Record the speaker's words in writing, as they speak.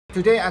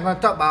Today I'm going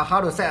to talk about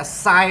how to set a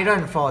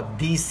siren for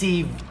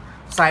DC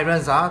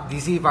sirens.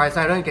 DC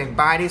siren, you can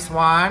buy this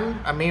one,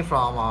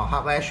 from a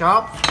hardware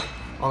shop.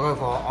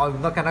 Or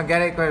you cannot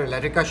get it from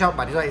electrical shop,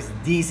 but this one is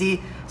DC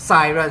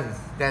sirens.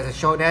 There's a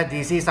show there,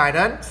 DC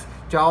sirens,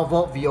 12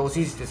 volt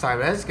VOC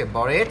sirens, you can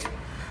borrow it.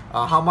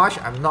 How much?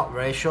 I'm not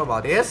very sure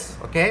about this.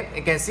 Okay,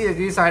 you can see the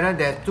DC siren,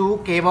 there's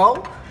two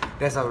cables.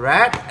 There's a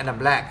red and a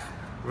black.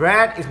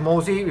 Red is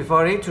mostly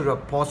referring to the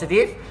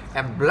positive,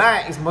 and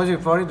black is mostly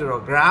referring to the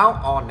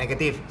ground or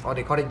negative, or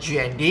they call it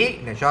GND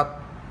in the short.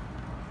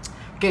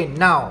 Okay,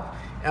 now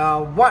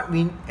what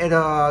we at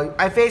the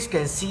iFace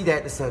can see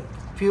that there's a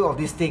few of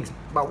these things,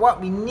 but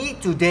what we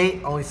need today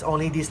is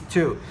only these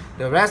two.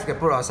 The rest we can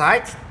put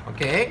aside.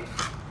 Okay,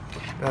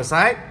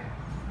 aside.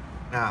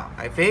 Now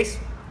iFace.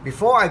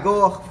 Before I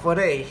go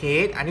further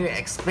ahead, I need to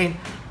explain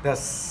the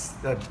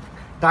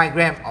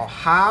diagram of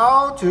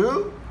how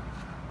to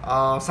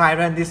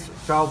siren this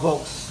 12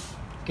 volts.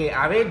 Okay,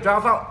 I will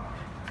draw out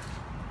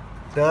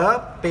the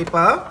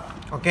paper.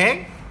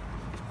 Okay,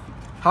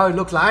 how it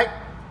looks like.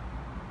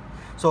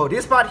 So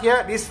this part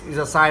here, this is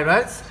a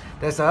sirens.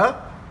 There's a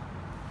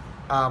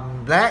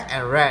black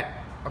and red.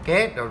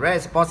 Okay, the red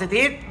is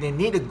positive. They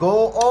need to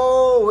go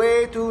all the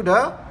way to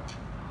the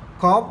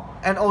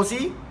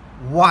NOC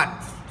 1.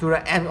 To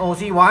the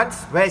NOC 1.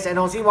 Where is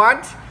NOC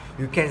 1?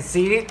 You can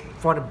see it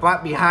from the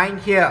part behind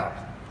here.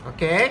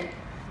 Okay,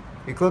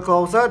 we go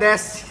closer.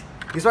 This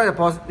one is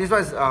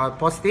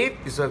positive.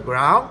 This is a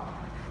ground.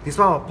 This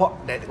one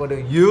that we're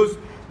going to use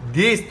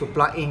this to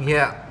plug in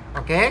here.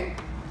 Okay.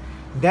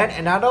 Then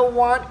another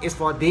one is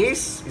for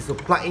this, is to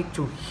plug it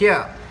to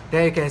here.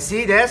 Then you can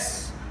see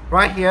this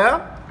right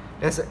here.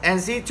 There's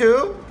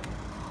NC2,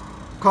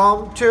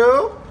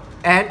 COM2,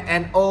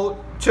 and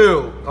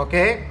NO2.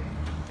 Okay,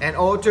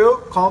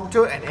 NO2,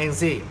 COM2, and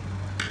NC.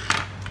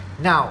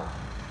 Now,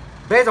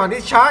 based on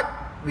this chart,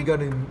 we're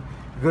gonna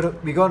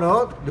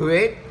do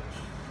it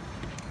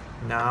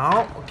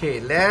now. Okay,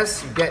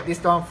 let's get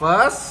this one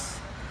first.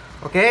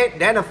 Okay,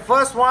 then the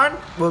first one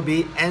will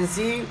be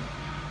NO2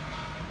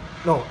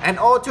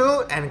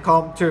 and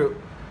COM2.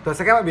 The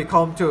second one will be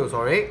COM2,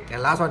 sorry.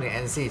 And last one is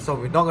NC. So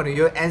we're not going to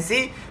use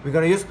NC, we're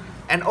going to use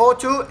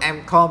NO2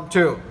 and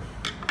COM2.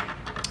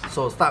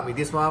 So start with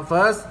this one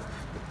first.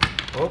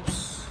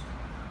 Oops.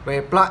 When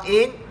you plug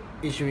in,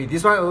 it should be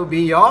this one will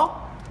be your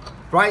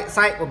right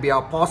side, will be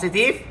your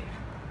positive.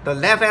 The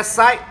left hand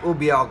side will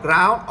be your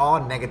ground or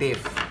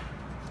negative.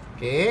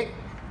 Okay.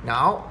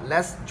 Now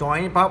let's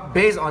join it up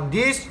based on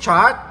this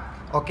chart.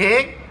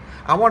 Okay.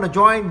 I want to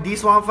join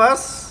this one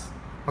first.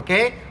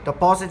 Okay, the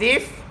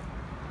positive,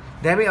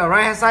 then we are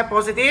right hand side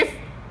positive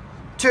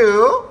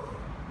to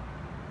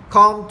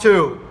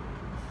COM2.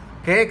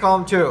 Okay,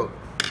 COM2.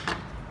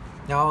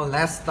 Now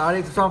let's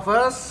start this one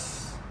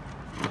first.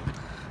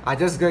 I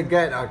just gonna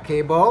get a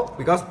cable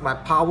because my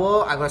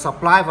power I'm gonna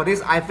supply for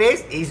this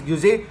iFace is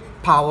using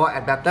power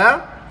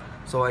adapter.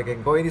 So I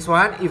can go in this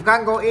one. If you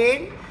can't go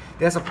in,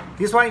 there's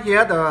this one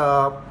here,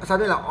 the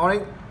something like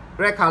orange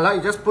red color.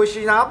 You just push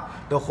it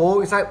up, the hole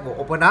inside will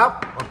open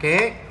up.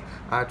 Okay.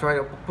 I try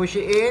to push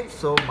it in,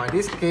 so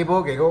this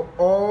cable can go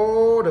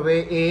all the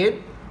way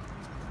in.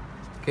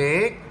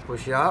 Okay,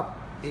 push it up,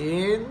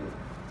 in,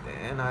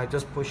 and I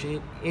just push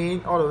it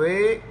in all the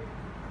way.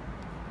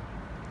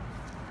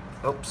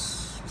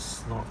 Oops,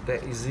 it's not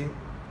that easy.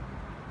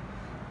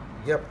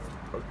 Yep,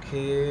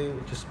 okay,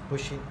 just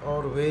push it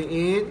all the way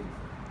in.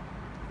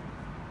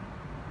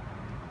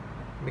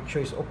 Make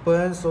sure it's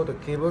open so the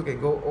cable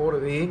can go all the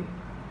way in.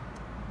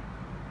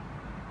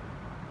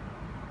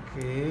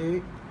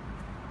 Okay.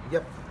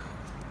 Yep.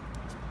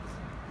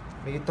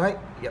 Make it tight.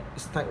 Yep,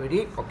 it's tight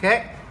already.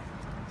 Okay.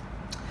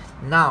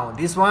 Now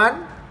this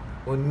one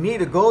will need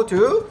to go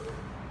to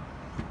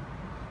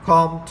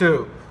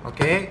COM2.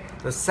 Okay.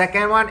 The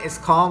second one is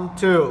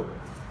COM2.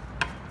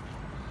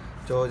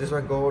 So this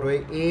one go all the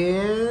way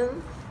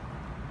in.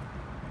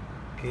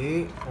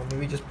 Okay. Or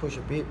maybe just push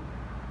a bit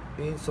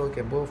in so it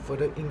can go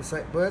further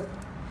inside. But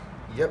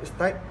yep, it's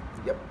tight.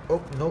 Yep.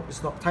 Oh no,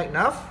 it's not tight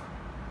enough.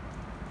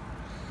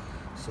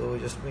 So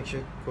just make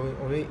sure going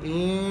all the way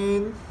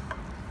in.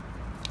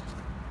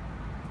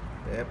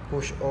 Then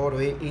push all the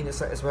way in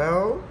inside as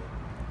well.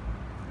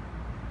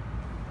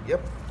 Yep.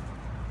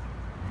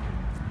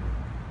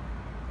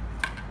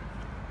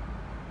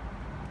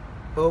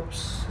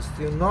 Oops,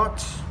 still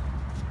not.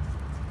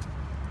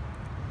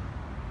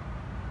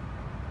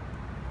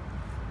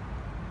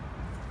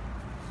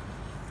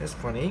 That's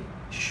funny.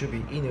 Should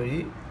be in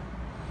already.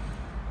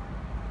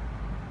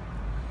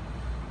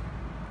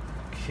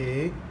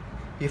 Okay.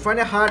 If you find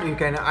it hard, you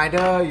can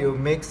either you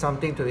make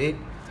something to it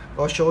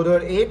or shoulder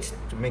it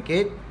to make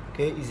it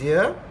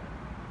easier.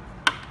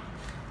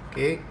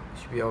 Okay,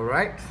 should be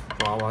alright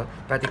for our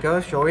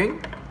practical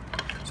showing.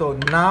 So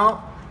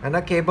now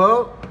another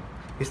cable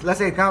is, let's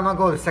say you cannot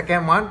go to the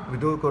second one, we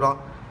do go to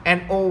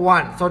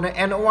NO1. So the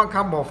NO1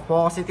 comes of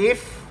positive.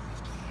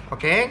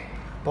 Okay,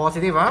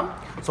 positive.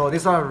 So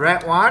this one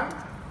red one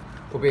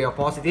will be a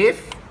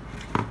positive.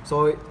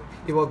 So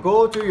it will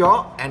go to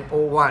your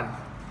NO1.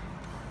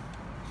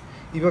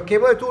 If your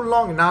cable is too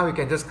long now, you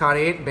can just cut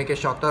it, make it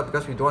shorter,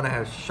 because we don't want to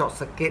have short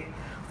circuit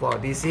for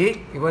DC.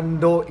 Even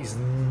though it's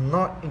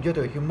not injured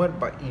to a human,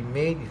 but it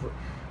may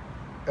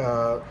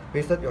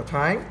wasted your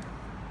time.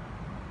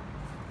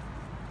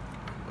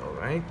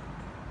 Alright.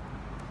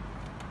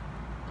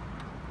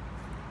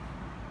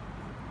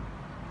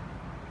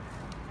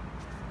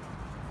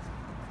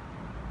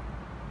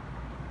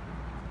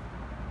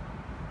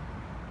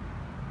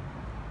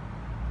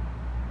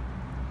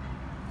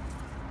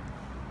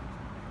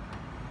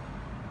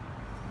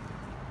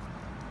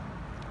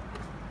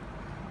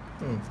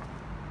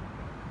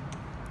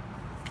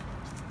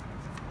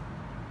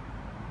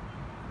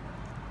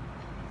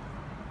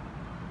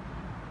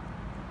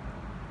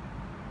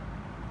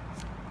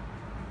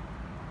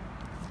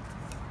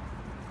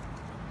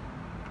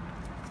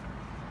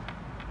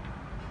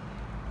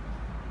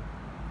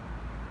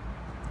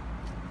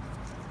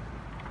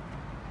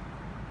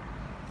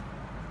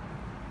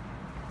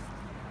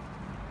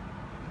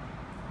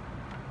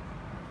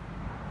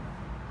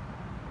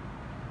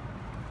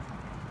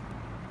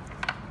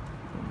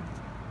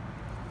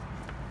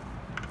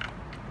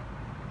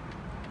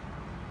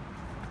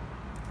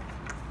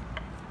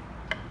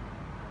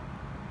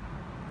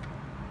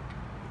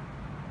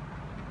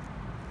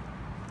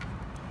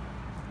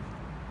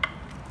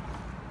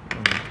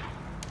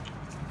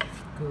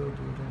 Go to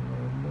the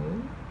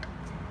normal.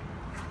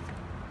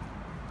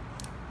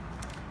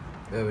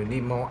 Well, we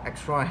need more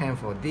extra hand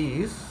for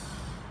this.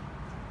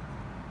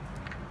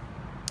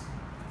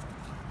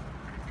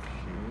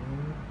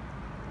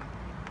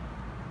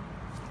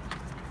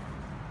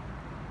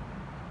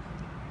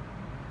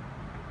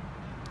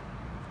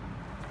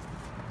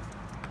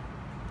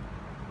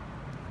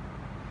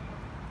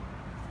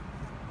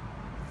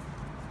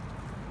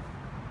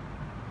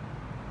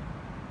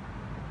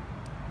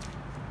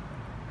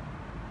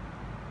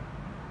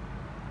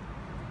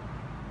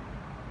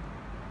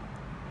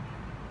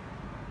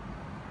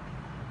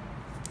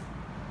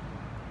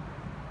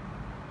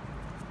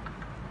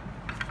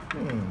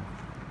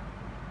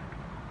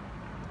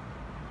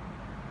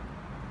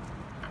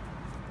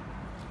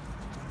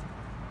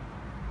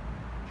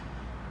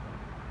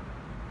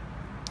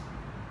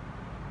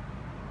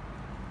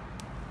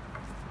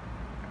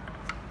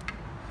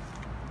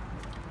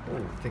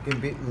 Oh, taking a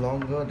bit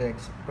longer than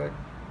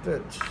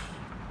expected.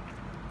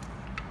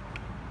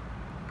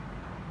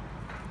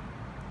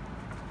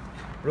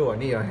 Bro, I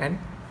need your hand.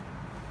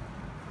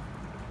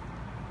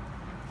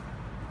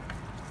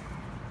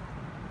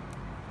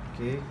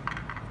 Okay.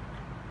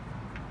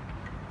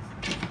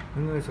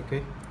 No, it's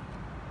okay.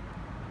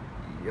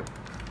 Yep.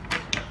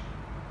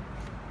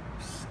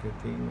 Just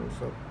getting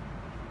those up.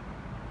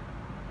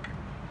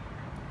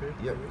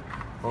 Yep.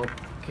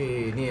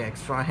 Okay, need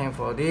extra hand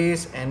for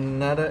this.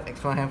 Another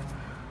extra hand.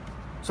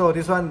 So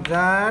this one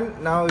done.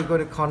 Now we're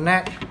going to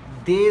connect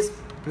this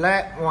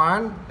black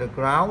one, the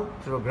ground,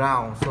 to the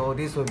ground. So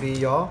this will be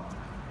your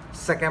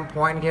second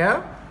point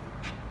here.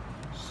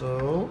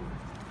 So,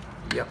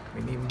 yep,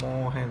 we need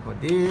more hand for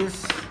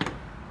this.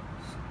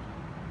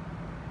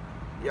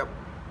 Yep,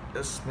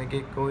 just make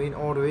it go in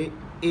all the way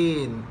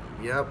in.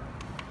 Yep.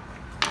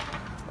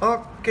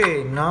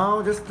 Okay,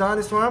 now just start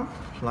this one.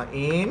 Plug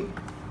in.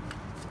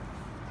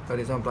 So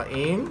this one plug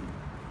in.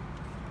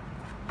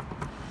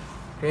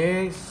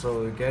 Okay,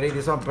 so you get it.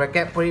 This one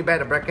bracket, put it back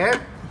the bracket.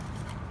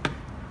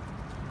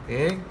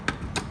 Okay.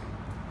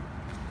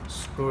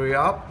 Screw it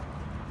up.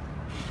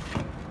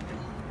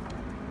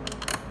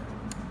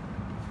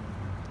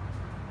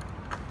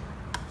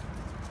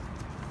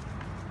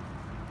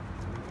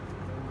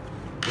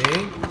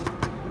 Okay.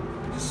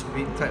 Just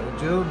be tight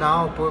with you.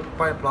 Now put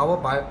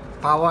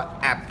power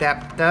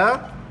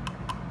adapter.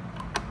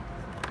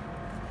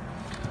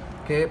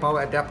 Okay,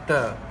 power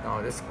adapter.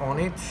 Now just on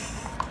it.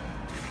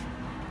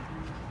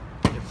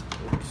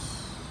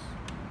 Oops.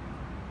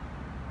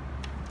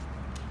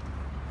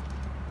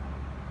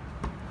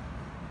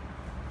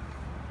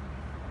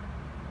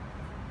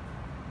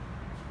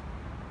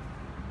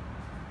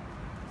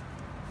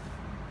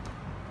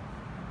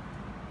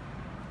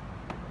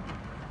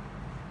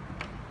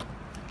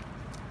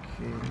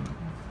 Okay.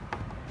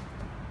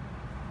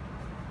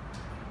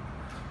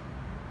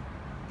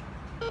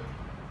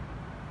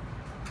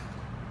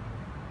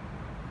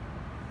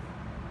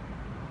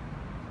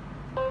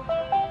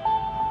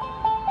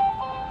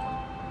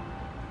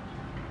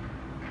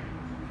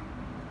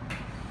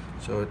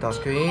 So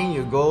touchscreen,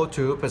 you go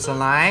to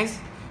personalize,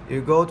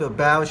 you go to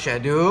bell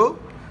schedule.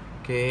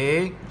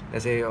 Okay,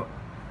 let's say you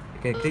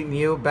can click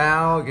new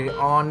bell, get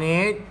on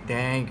it,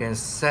 then you can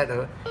set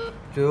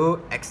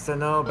to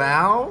external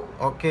bell.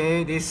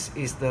 Okay, this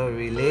is the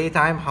relay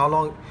time, how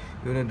long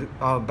you're gonna do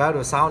bell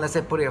to sound. Let's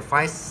say put it at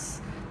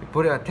 5,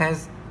 put it at 10.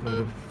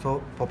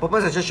 So for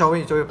purpose of just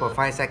showing, you show it for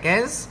 5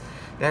 seconds.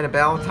 Then the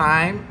bell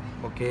time,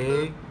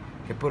 okay, you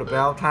can put a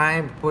bell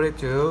time, put it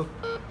to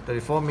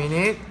 34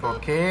 minutes.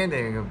 Okay,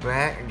 then you go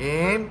back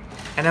again.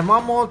 And then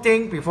one more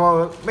thing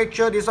before, make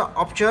sure this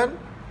option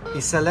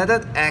is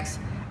selected as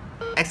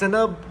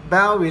external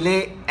bell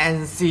relay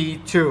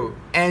NC2.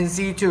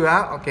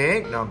 NC2,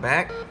 okay, now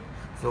back.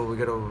 So we're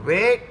gonna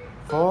wait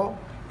for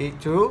it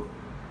to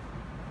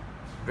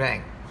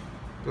ring.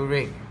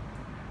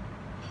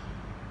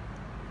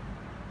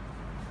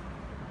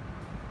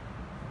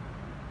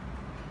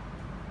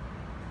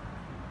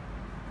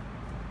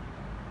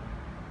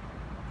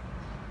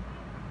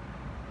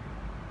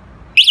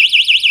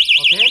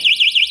 Okay,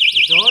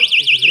 it's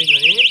ring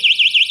already.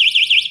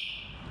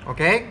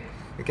 Okay,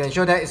 you can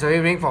show that it's already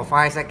ring for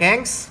 5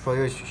 seconds for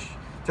you,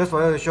 just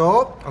for you to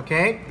show.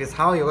 Okay, this is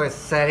how you're going to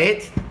set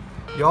it,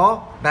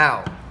 your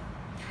bell.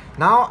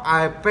 Now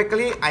I'm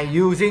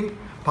using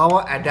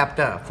power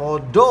adapter. For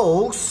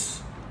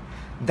those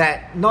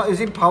that not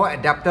using power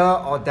adapter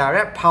or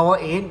direct power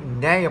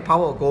in, then your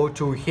power will go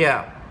to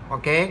here.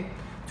 Okay,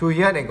 to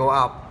here then go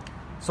up.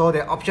 So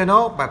they're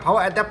optional by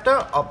power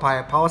adapter or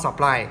by power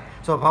supply.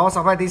 So power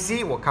supply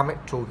DC will come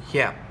to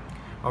here.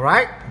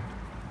 Alright.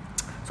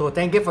 So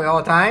thank you for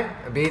your time.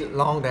 A bit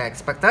long than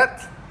expected.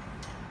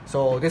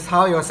 So this is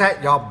how you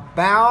set your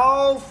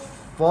bell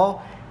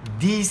for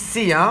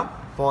DC.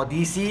 For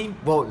DC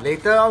both.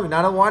 Later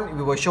another one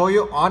we will show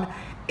you on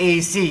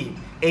AC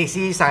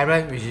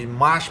siren, which is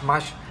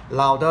much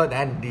louder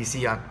than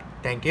DC.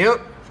 Thank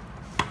you.